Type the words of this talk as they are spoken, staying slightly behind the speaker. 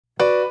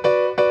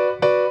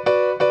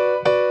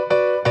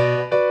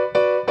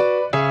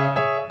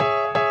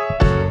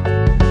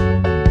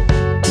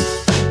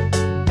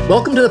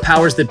Welcome to the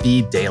Powers That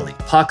Be Daily,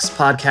 Puck's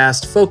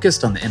podcast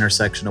focused on the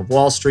intersection of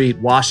Wall Street,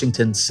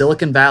 Washington,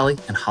 Silicon Valley,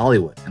 and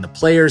Hollywood, and the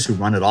players who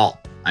run it all.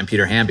 I'm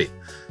Peter Hamby.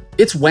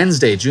 It's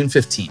Wednesday, June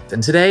 15th,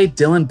 and today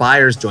Dylan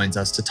Byers joins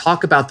us to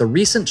talk about the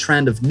recent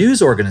trend of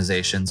news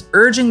organizations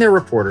urging their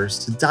reporters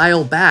to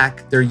dial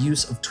back their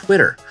use of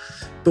Twitter.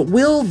 But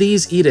will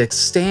these edicts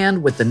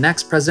stand with the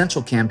next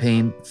presidential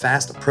campaign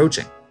fast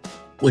approaching?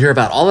 We'll hear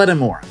about all that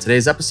and more on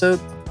today's episode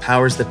of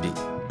Powers That Be.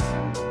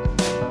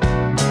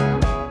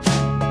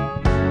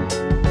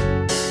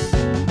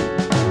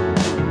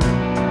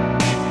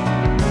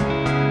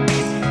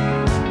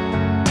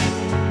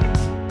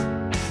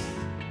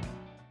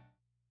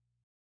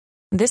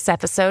 This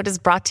episode is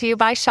brought to you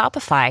by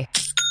Shopify.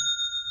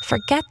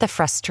 Forget the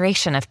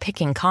frustration of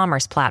picking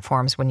commerce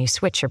platforms when you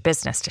switch your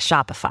business to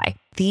Shopify,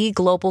 the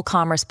global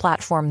commerce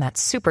platform that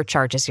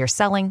supercharges your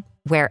selling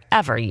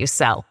wherever you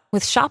sell.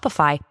 With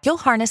Shopify, you'll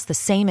harness the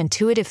same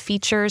intuitive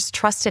features,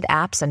 trusted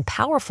apps, and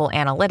powerful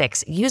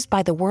analytics used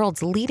by the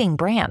world's leading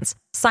brands.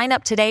 Sign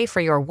up today for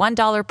your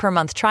 $1 per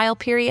month trial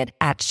period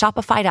at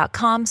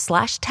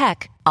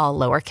shopify.com/tech, all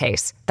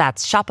lowercase.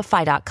 That's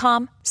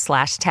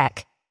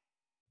shopify.com/tech.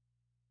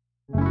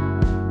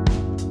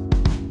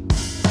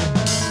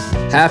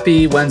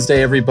 Happy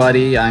Wednesday,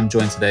 everybody. I'm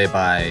joined today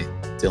by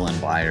Dylan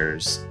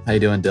Byers. How you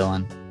doing,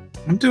 Dylan?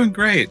 I'm doing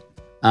great.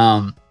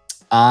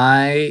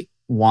 I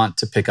want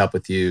to pick up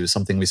with you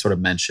something we sort of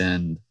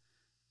mentioned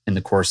in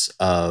the course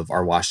of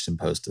our Washington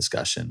Post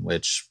discussion,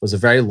 which was a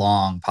very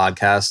long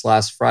podcast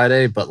last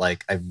Friday, but I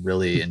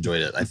really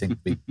enjoyed it. I think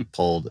we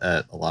pulled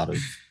at a lot of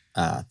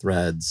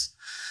threads.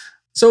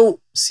 So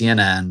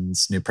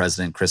CNN's new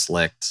president, Chris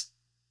Licht,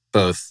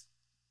 both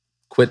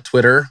quit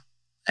Twitter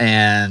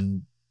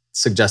and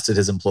suggested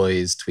his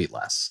employees tweet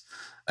less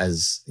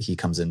as he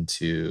comes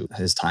into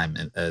his time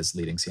as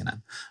leading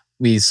CNN.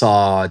 We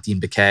saw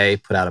Dean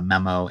Baquet put out a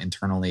memo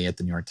internally at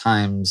the New York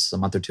Times a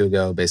month or two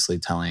ago, basically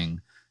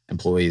telling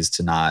employees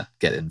to not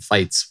get in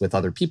fights with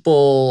other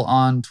people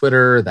on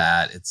Twitter,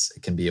 that it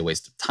can be a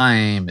waste of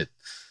time, it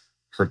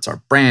hurts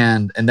our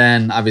brand. And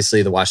then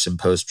obviously the Washington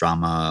Post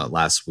drama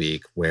last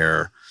week,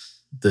 where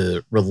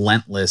the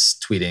relentless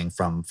tweeting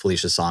from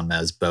Felicia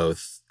Sonmez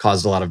both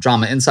caused a lot of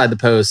drama inside the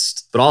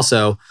Post, but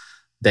also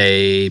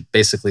they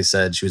basically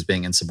said she was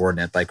being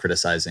insubordinate by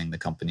criticizing the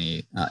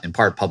company, in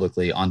part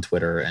publicly on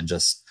Twitter, and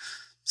just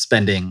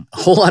spending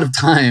a whole lot of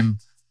time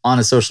on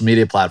a social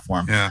media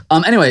platform. Yeah.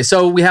 Anyway,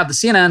 so we have the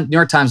CNN, New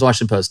York Times,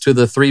 Washington Post, two of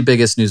the three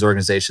biggest news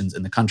organizations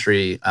in the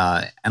country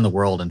and the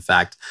world, in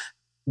fact,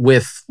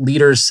 with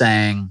leaders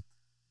saying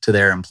to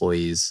their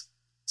employees,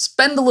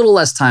 spend a little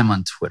less time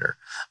on Twitter.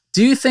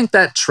 Do you think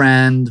that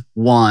trend,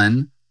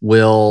 one,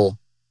 will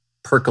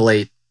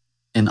percolate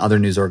in other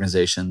news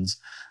organizations?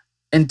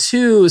 And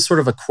two, is sort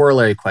of a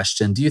corollary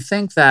question. Do you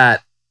think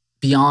that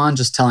beyond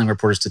just telling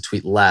reporters to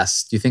tweet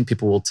less, do you think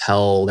people will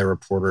tell their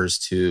reporters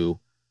to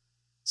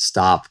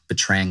stop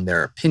betraying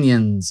their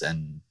opinions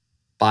and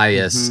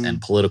bias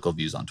and political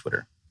views on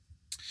Twitter?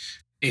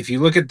 If you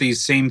look at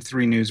these same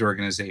three news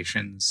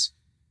organizations,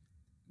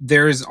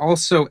 there is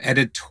also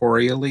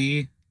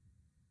editorially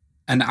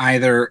an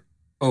either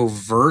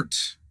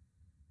overt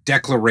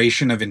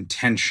declaration of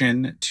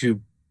intention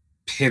to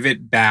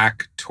pivot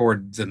back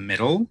toward the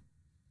middle,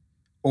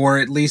 or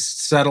at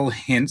least subtle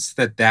hints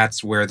that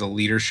that's where the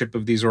leadership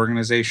of these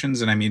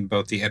organizations, and I mean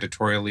both the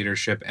editorial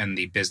leadership and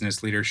the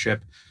business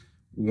leadership,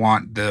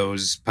 want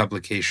those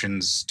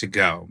publications to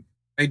go.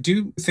 I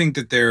do think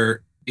that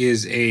there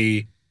is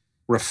a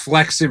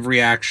reflexive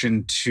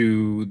reaction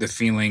to the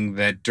feeling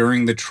that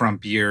during the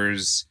Trump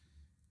years,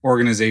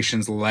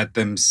 organizations let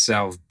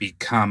themselves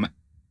become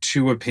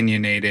too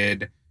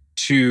opinionated,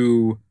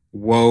 too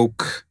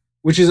woke,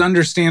 which is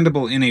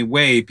understandable in a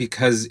way,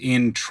 because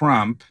in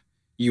Trump,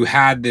 you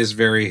had this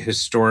very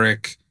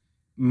historic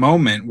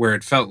moment where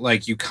it felt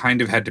like you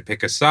kind of had to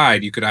pick a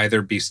side. You could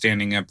either be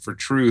standing up for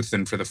truth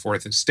and for the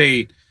Fourth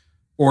Estate,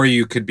 or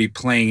you could be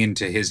playing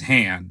into his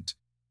hand.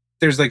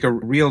 There's a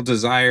real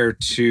desire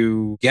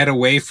to get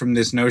away from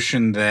this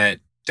notion that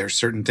there's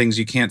certain things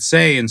you can't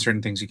say and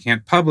certain things you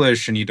can't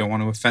publish, and you don't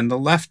want to offend the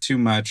left too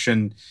much.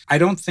 And I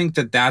don't think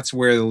that that's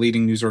where the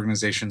leading news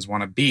organizations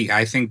want to be.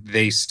 I think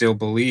they still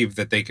believe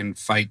that they can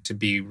fight to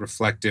be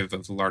reflective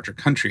of the larger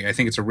country. I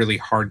think it's a really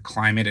hard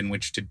climate in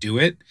which to do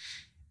it.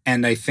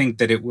 And I think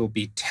that it will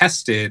be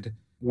tested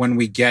when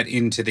we get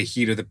into the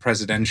heat of the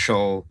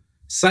presidential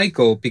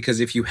cycle, because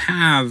if you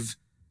have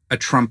a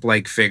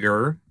Trump-like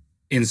figure,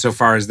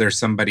 insofar as there's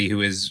somebody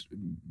who is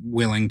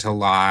willing to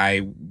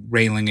lie,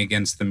 railing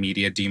against the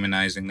media,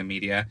 demonizing the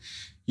media,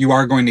 you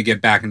are going to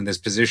get back into this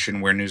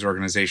position where news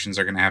organizations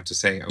are going to have to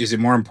say, is it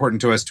more important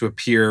to us to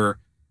appear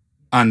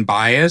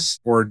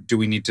unbiased, or do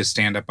we need to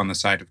stand up on the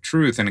side of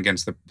truth and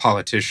against the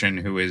politician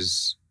who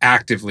is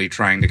actively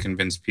trying to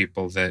convince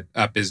people that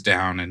up is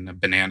down and a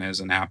banana is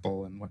an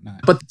apple and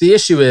whatnot? But the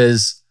issue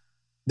is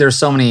there's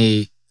so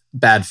many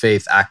bad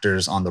faith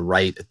actors on the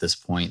right at this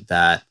point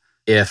that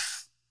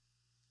if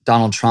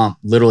Donald Trump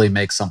literally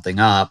makes something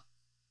up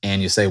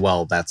and you say,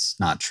 well, that's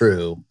not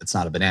true, it's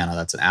not a banana,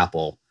 that's an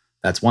apple,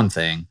 that's one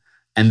thing.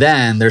 And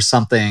then there's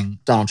something,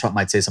 Donald Trump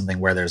might say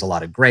something where there's a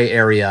lot of gray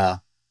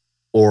area,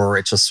 or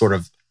it's just sort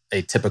of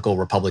a typical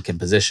Republican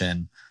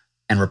position,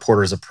 and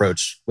reporters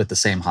approach with the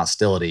same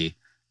hostility.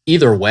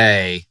 Either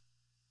way,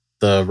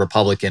 the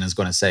Republican is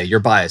going to say, you're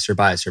biased, you're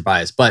biased, you're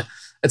biased. But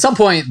at some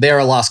point, they're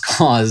a lost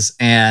cause,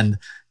 and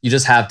you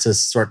just have to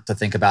start to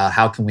think about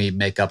how can we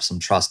make up some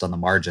trust on the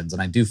margins.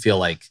 And I do feel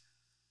like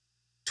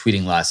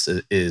tweeting less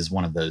is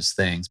one of those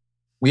things.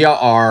 We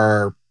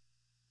are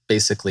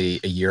basically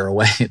a year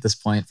away at this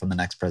point from the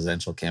next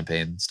presidential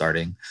campaign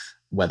starting.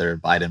 Whether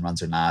Biden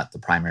runs or not, the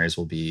primaries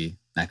will be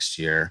next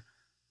year.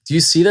 Do you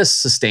see this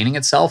sustaining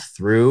itself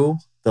through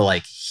the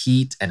like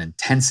heat and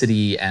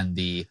intensity and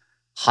the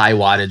high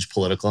wattage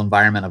political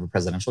environment of a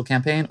presidential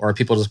campaign? Or are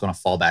people just going to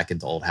fall back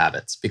into old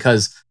habits?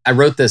 Because I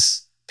wrote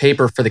this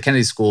paper for the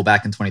Kennedy School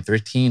back in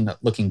 2013,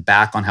 looking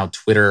back on how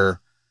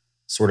Twitter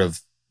sort of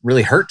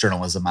really hurt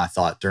journalism, I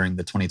thought, during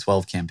the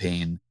 2012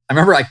 campaign. I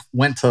remember I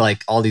went to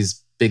like all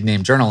these big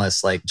name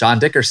journalists like John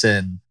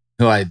Dickerson,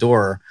 who I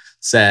adore,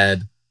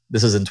 said,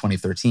 this is in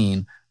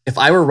 2013, if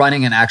I were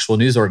running an actual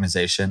news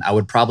organization, I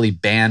would probably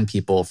ban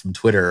people from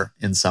Twitter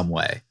in some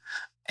way.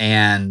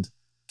 And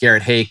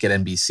Garrett Haake at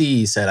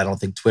NBC said, I don't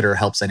think Twitter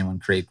helps anyone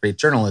create great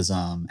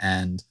journalism.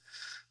 And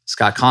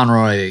Scott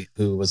Conroy,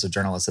 who was a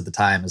journalist at the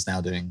time, is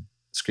now doing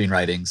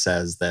screenwriting,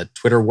 says that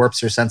Twitter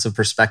warps your sense of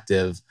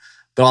perspective,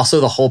 but also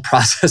the whole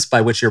process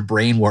by which your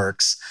brain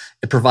works.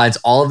 It provides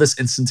all of this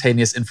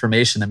instantaneous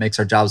information that makes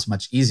our jobs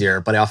much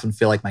easier, but I often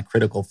feel like my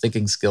critical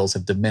thinking skills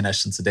have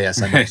diminished since the day I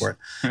signed up for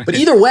it. But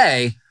either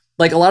way,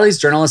 like a lot of these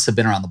journalists have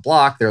been around the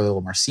block, they're a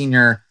little more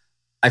senior.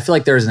 I feel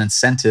like there's an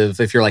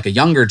incentive, if you're like a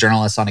younger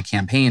journalist on a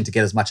campaign, to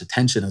get as much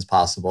attention as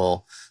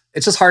possible.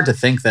 It's just hard to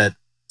think that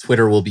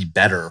Twitter will be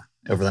better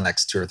over the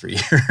next 2 or 3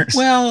 years.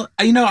 Well,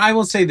 I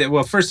will say that,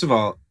 well, first of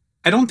all,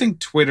 I don't think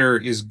Twitter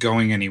is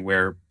going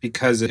anywhere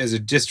because as a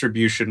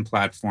distribution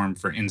platform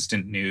for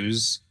instant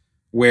news,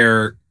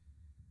 where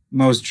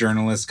most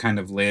journalists kind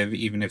of live,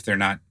 even if they're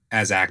not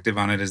as active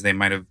on it as they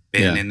might have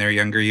been in their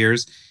younger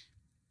years,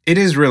 it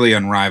is really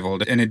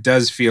unrivaled. And it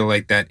does feel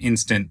like that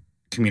instant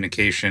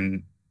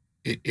communication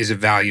is a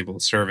valuable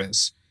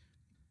service.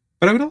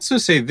 But I would also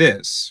say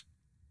this,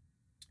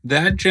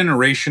 that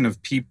generation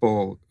of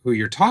people who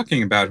you're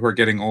talking about who are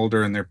getting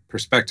older and their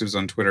perspectives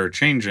on Twitter are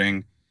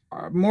changing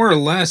are more or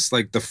less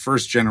like the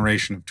first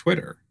generation of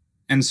Twitter.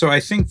 And so I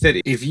think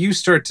that if you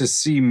start to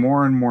see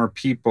more and more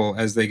people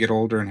as they get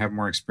older and have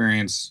more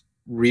experience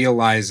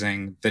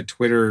realizing that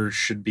Twitter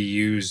should be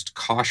used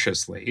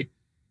cautiously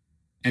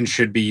and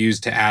should be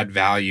used to add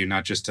value,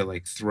 not just to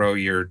like throw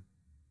your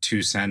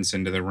 2 cents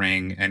into the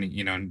ring and,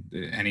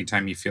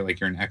 anytime you feel like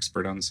you're an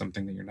expert on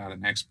something that you're not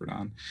an expert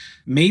on,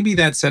 maybe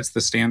that sets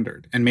the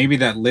standard, and maybe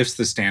that lifts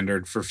the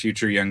standard for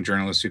future young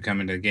journalists who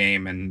come into the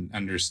game and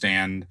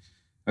understand,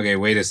 okay,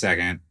 wait a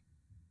second,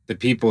 the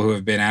people who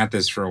have been at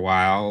this for a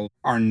while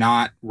are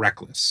not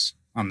reckless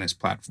on this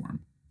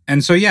platform.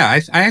 And so,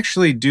 I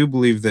actually do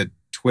believe that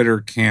Twitter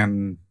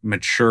can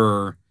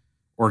mature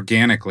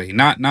organically,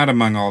 not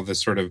among all the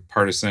sort of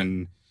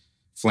partisan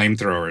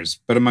flamethrowers,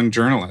 but among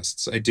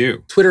journalists. I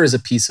do. Twitter is a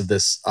piece of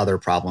this other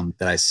problem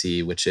that I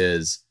see, which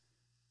is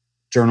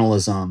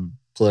journalism,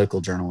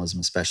 political journalism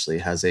especially,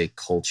 has a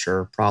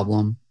culture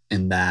problem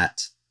in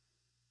that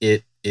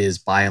it is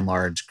by and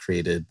large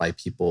created by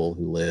people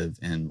who live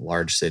in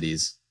large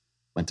cities,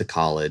 went to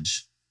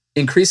college,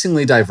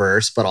 increasingly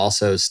diverse, but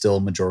also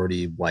still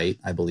majority white,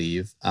 I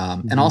believe,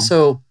 and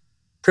also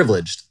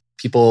privileged.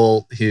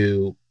 People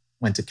who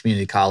went to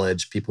community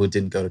college, people who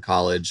didn't go to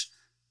college,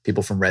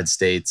 people from red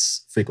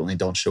states frequently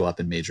don't show up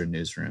in major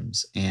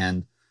newsrooms.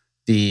 And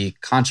the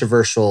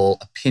controversial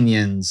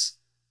opinions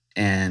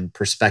and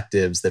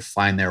perspectives that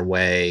find their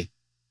way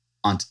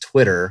onto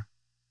Twitter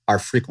are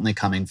frequently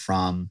coming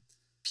from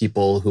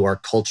people who are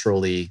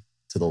culturally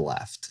to the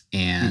left.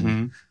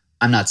 And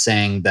I'm not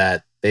saying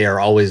that they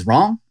are always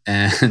wrong,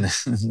 and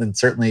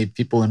certainly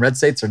people in red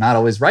states are not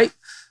always right.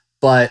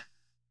 But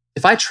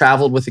if I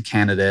traveled with a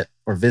candidate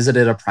or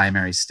visited a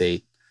primary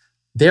state,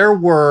 there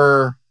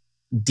were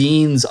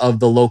deans of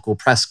the local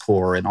press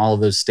corps in all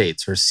of those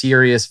states, or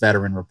serious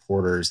veteran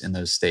reporters in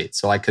those states.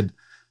 So I could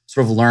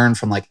sort of learn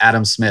from like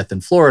Adam Smith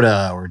in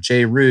Florida or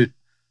Jay Root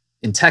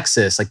in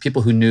Texas, like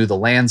people who knew the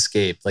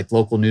landscape, like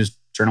local news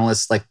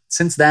journalists. Like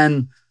since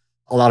then,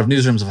 a lot of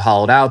newsrooms have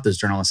hollowed out. Those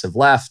journalists have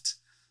left.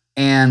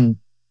 And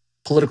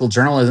political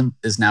journalism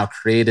is now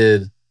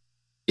created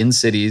in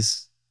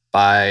cities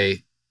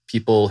by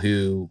people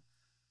who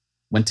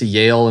went to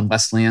Yale and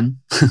Wesleyan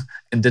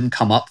and didn't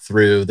come up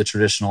through the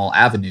traditional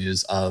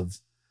avenues of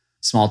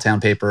small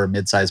town paper,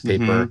 mid-sized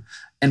paper.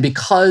 And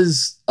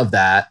because of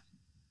that,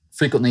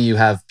 frequently you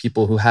have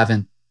people who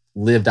haven't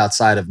lived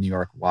outside of New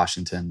York,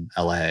 Washington,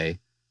 LA.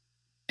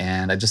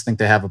 And I just think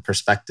they have a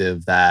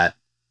perspective that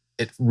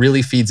it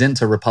really feeds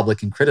into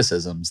Republican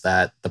criticisms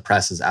that the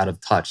press is out of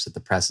touch, that the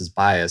press is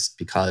biased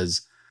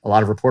because a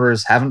lot of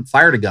reporters haven't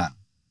fired a gun.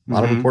 A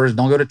lot of reporters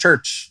don't go to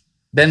church.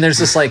 Then there's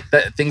this like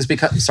that things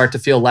start to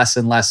feel less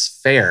and less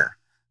fair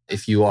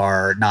if you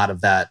are not of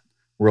that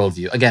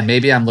worldview. Again,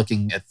 maybe I'm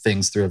looking at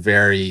things through a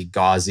very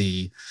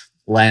gauzy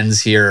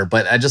lens here,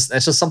 but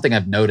that's just something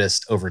I've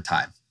noticed over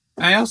time.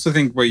 I also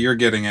think what you're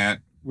getting at,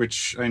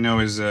 which I know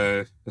is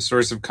a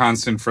source of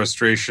constant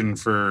frustration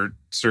for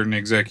certain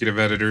executive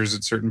editors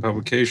at certain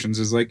publications,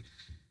 is like,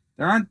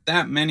 there aren't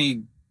that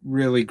many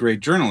really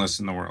great journalists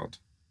in the world.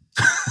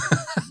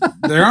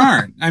 There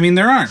aren't. I mean,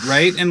 there aren't,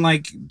 right? And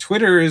like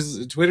Twitter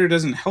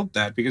doesn't help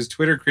that, because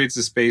Twitter creates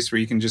a space where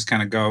you can just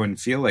kind of go and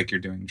feel like you're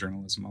doing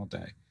journalism all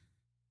day.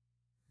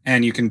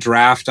 And you can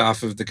draft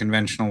off of the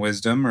conventional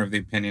wisdom or the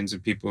opinions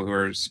of people who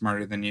are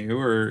smarter than you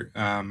or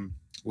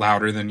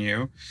louder than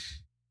you.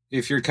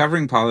 If you're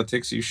covering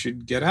politics, you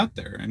should get out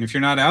there. And if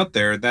you're not out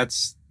there,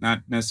 that's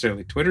not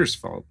necessarily Twitter's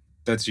fault.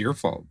 That's your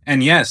fault.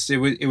 And yes, it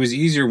was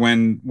easier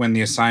when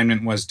the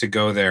assignment was to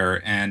go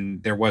there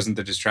and there wasn't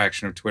the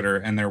distraction of Twitter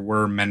and there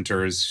were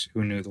mentors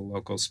who knew the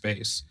local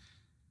space.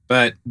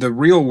 But the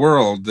real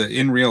world,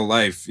 in real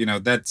life,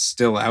 that's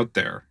still out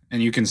there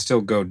and you can still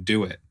go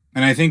do it.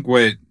 And I think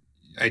what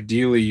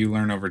ideally you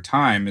learn over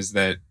time is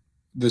that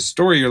the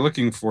story you're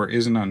looking for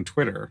isn't on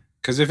Twitter.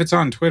 Because if it's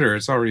on Twitter,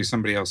 it's already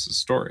somebody else's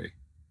story.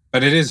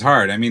 But it is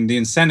hard. I mean, the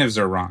incentives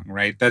are wrong,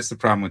 right? That's the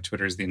problem with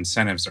Twitter, is the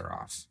incentives are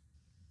off.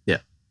 Yeah.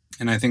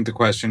 And I think the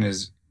question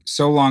is,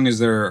 so long as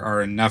there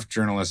are enough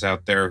journalists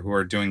out there who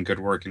are doing good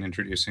work and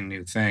introducing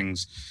new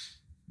things,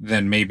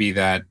 then maybe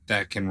that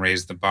can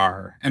raise the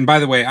bar. And by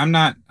the way,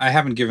 I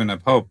haven't given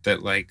up hope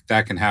that like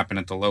that can happen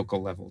at the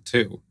local level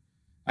too.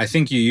 I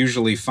think you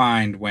usually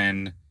find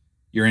when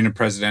you're in a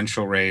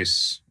presidential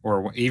race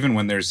or even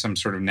when there's some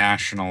sort of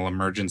national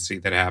emergency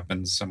that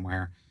happens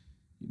somewhere,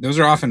 those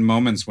are often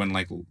moments when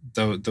like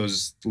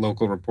those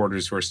local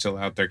reporters who are still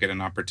out there get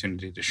an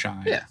opportunity to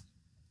shine. Yeah.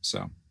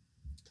 So.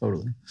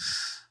 Totally.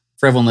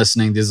 For everyone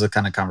listening, these are the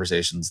kind of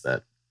conversations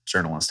that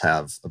journalists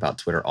have about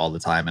Twitter all the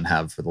time and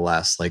have for the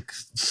last like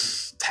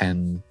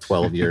 10,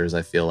 12 years.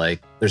 I feel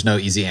like there's no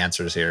easy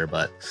answers here,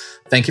 but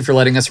thank you for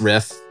letting us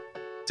riff.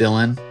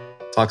 Dylan,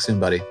 talk soon,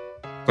 buddy.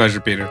 Pleasure,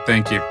 Peter.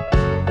 Thank you.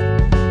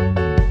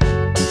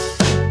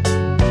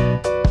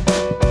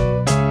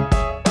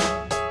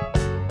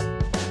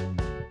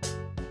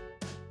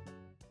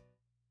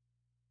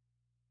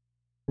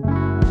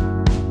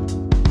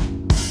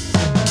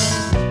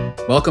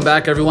 Welcome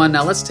back, everyone.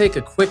 Now let's take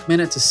a quick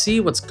minute to see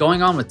what's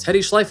going on with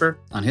Teddy Schleifer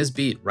on his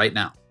beat right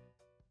now.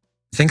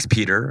 Thanks,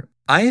 Peter.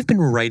 I have been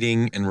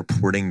writing and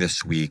reporting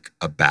this week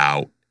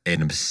about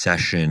an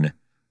obsession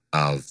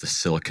of the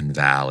Silicon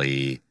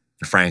Valley,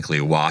 and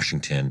frankly,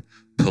 Washington,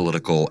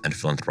 political and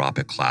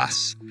philanthropic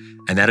class.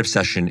 And that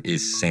obsession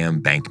is Sam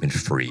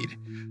Bankman-Fried.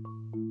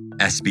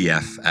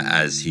 SBF,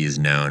 as he is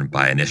known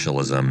by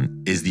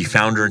initialism, is the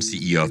founder and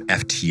CEO of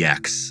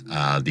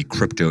FTX, the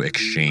crypto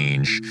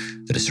exchange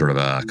that is sort of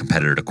a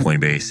competitor to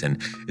Coinbase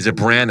and is a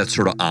brand that's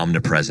sort of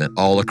omnipresent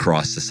all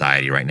across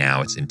society right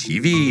now. It's in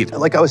TV.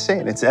 Like I was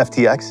saying, it's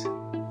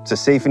FTX. It's a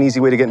safe and easy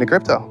way to get into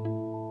crypto.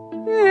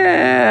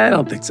 I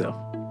don't think so.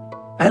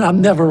 And I'm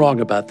never wrong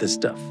about this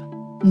stuff.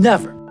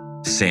 Never.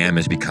 Sam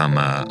has become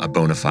a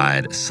bona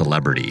fide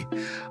celebrity.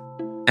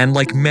 And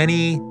like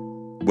many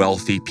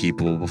wealthy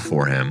people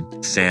before him,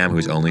 Sam,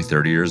 who's only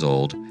 30 years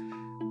old,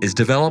 is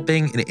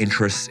developing an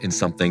interest in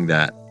something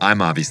that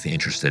I'm obviously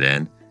interested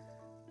in,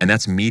 and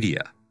that's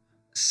media.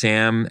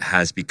 Sam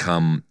has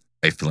become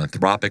a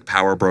philanthropic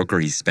power broker.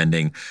 He's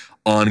spending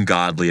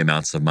ungodly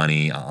amounts of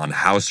money on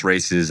house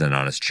races and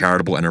on his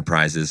charitable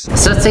enterprises.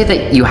 So let's say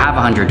that you have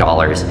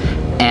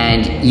 $100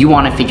 and you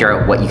want to figure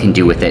out what you can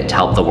do with it to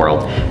help the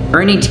world.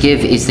 Earning to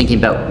Give is thinking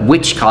about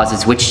which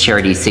causes, which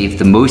charities save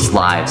the most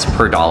lives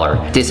per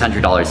dollar. This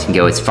 $100 can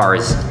go as far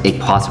as it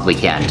possibly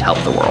can to help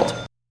the world.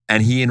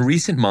 And he, in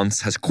recent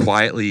months, has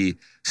quietly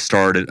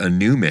started a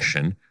new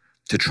mission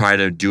to try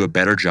to do a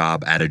better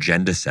job at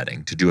agenda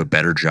setting, to do a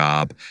better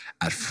job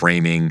at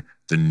framing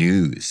the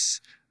news.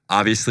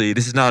 Obviously,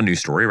 this is not a new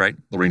story, right?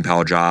 Laurene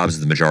Powell Jobs is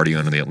the majority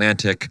owner of The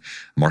Atlantic.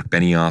 Mark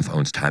Benioff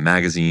owns Time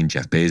Magazine.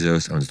 Jeff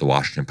Bezos owns The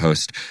Washington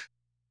Post.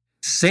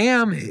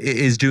 Sam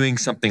is doing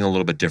something a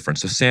little bit different.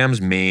 So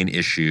Sam's main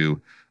issue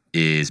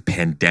is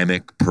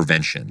pandemic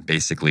prevention,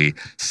 basically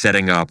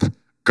setting up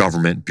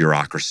government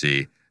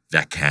bureaucracy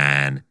that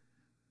can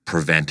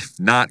prevent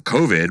not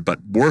COVID, but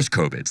worse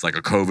COVIDs, like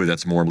a COVID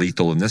that's more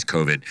lethal than this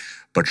COVID,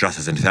 but just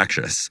as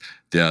infectious.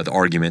 The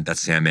argument that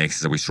Sam makes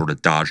is that we sort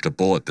of dodged a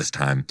bullet this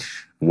time.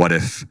 What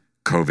if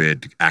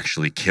COVID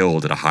actually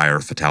killed at a higher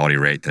fatality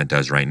rate than it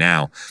does right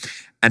now?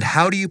 And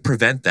how do you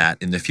prevent that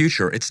in the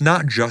future? It's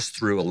not just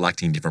through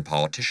electing different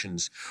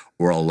politicians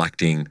or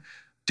electing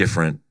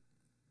different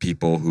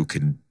people who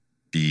can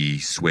be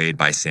swayed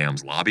by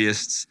Sam's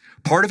lobbyists.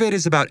 Part of it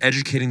is about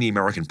educating the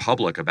American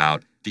public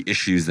about the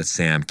issues that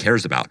Sam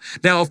cares about.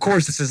 Now, of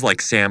course, this is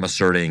like Sam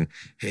asserting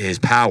his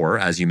power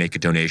as you make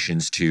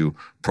donations to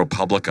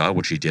ProPublica,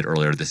 which he did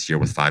earlier this year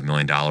with $5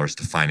 million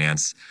to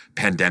finance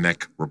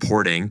pandemic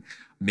reporting.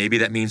 Maybe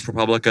that means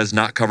ProPublica is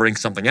not covering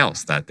something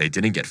else that they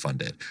didn't get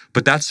funded.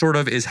 But that sort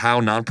of is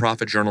how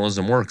nonprofit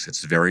journalism works.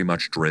 It's very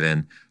much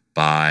driven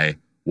by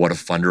what a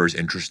funder is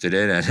interested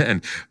in.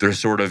 And there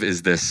sort of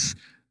is this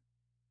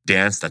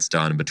dance that's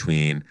done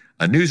between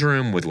a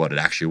newsroom with what it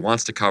actually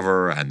wants to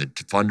cover and the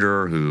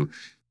funder who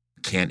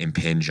can't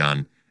impinge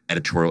on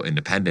editorial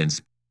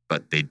independence,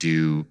 but they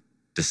do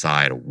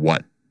decide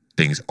what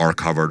things are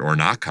covered or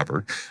not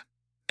covered.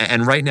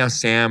 And right now,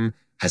 Sam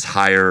has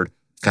hired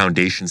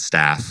foundation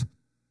staff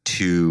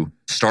to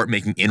start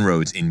making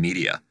inroads in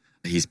media.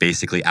 He's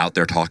basically out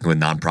there talking with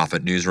nonprofit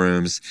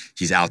newsrooms.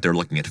 He's out there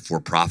looking at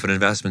for-profit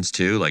investments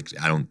too. Like,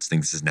 I don't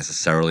think this is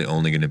necessarily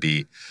only going to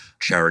be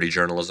charity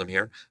journalism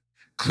here.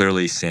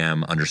 Clearly,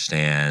 Sam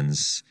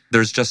understands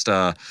there's just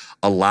a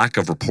lack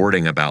of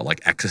reporting about like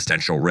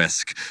existential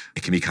risk.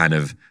 It can be kind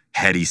of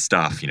heady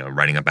stuff,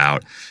 writing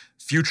about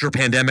future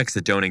pandemics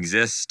that don't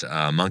exist,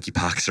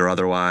 monkeypox or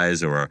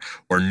otherwise, or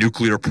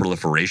nuclear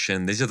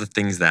proliferation. These are the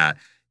things that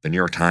the New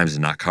York Times is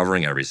not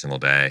covering every single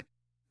day.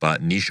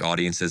 But niche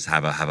audiences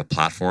have a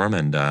platform,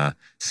 and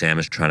Sam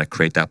is trying to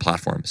create that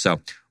platform. So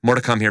more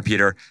to come here,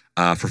 Peter.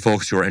 For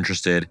folks who are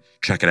interested,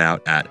 check it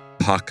out at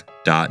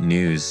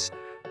puck.news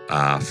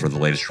for the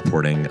latest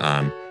reporting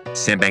on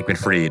Sam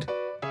Bankman-Fried,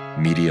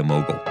 media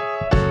mogul.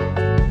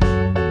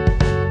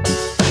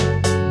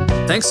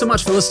 Thanks so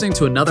much for listening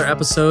to another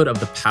episode of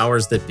The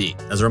Powers That Be.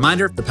 As a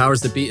reminder, The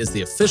Powers That Be is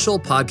the official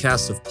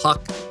podcast of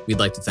Puck. We'd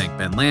like to thank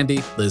Ben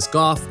Landy, Liz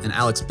Goff, and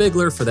Alex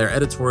Bigler for their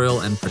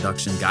editorial and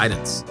production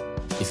guidance.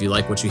 If you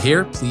like what you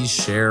hear, please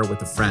share with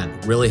a friend.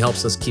 It really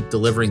helps us keep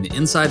delivering the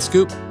inside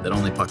scoop that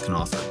only Puck can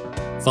offer.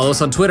 Follow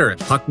us on Twitter at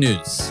Puck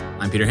News.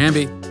 I'm Peter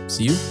Hamby.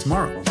 See you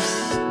tomorrow.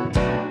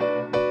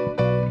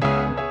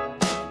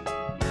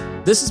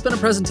 This has been a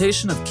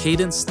presentation of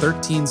Cadence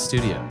 13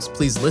 Studios.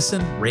 Please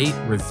listen, rate,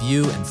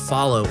 review, and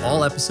follow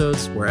all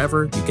episodes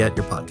wherever you get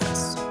your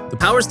podcasts. The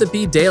Powers That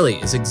Be Daily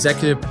is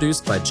executive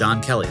produced by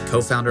John Kelly,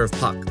 co-founder of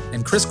Puck,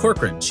 and Chris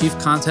Corcoran, chief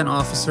content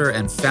officer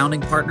and founding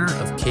partner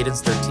of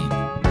Cadence 13.